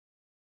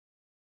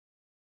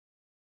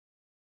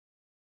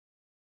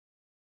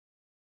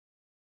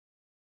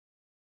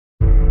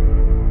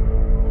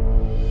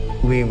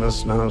We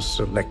must now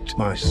select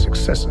my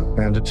successor,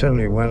 and it's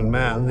only one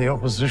man the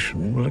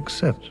opposition will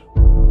accept.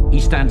 He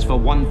stands for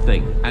one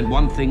thing, and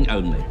one thing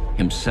only,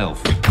 himself.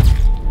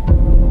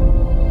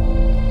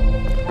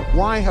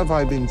 Why have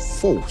I been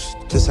forced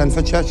to send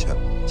for Churchill?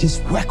 His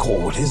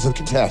record is a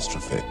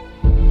catastrophe.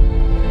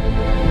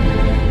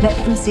 Let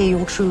them see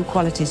your true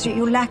qualities,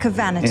 your lack of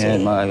vanity. Yeah,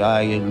 my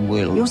iron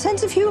will. Your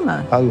sense of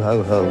humour. Ho,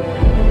 ho, ho.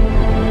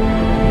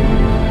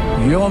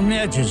 Your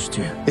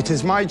Majesty. It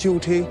is my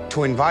duty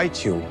to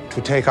invite you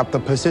to take up the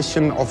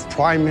position of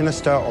Prime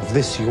Minister of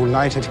this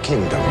United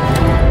Kingdom.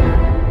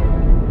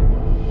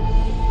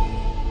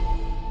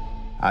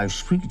 I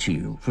speak to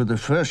you for the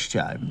first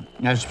time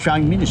as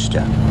Prime Minister.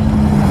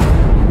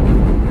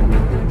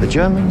 The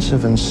Germans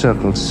have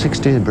encircled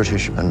 60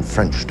 British and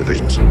French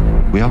divisions.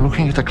 We are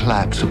looking at a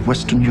collapse of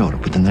Western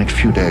Europe within the next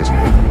few days.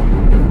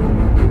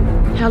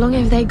 How long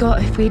have they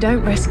got if we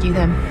don't rescue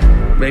them?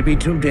 Maybe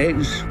 2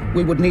 days.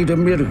 We would need a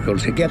miracle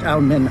to get our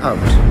men out.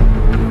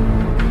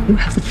 You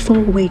have the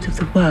full weight of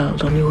the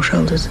world on your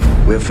shoulders.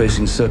 We're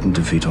facing certain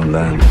defeat on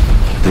land,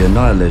 the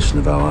annihilation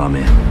of our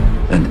army,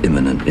 and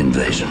imminent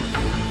invasion.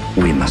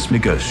 We must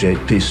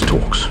negotiate peace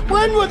talks.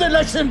 When will the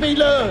lesson be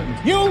learned?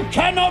 You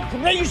cannot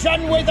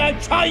reason with a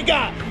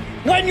tiger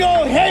when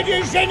your head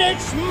is in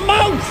its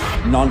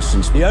mouth!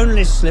 Nonsense. The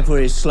only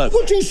slippery slope.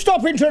 Would you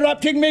stop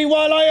interrupting me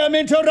while I am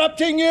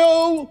interrupting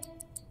you?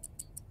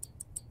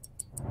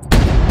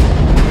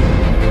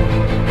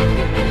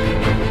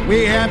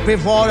 We have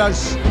before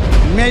us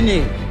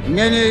many,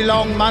 many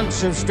long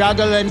months of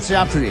struggle and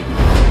suffering.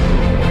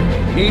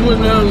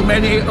 Even though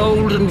many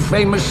old and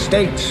famous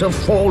states have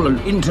fallen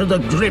into the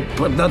grip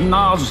of the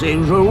Nazi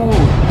rule,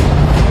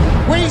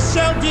 we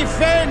shall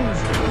defend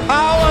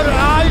our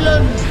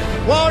island,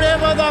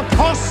 whatever the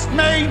cost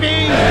may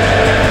be.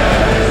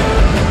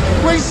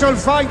 We shall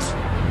fight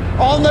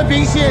on the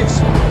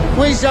beaches.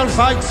 We shall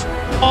fight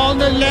on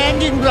the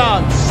landing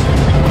grounds.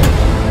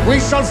 We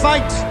shall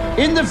fight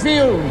in the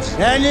fields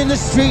and in the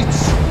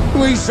streets.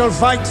 We shall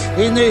fight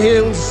in the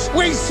hills.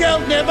 We shall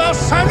never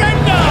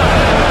surrender!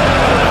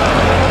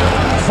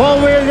 For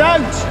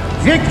without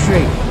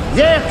victory,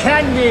 there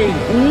can be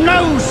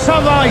no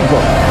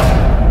survival.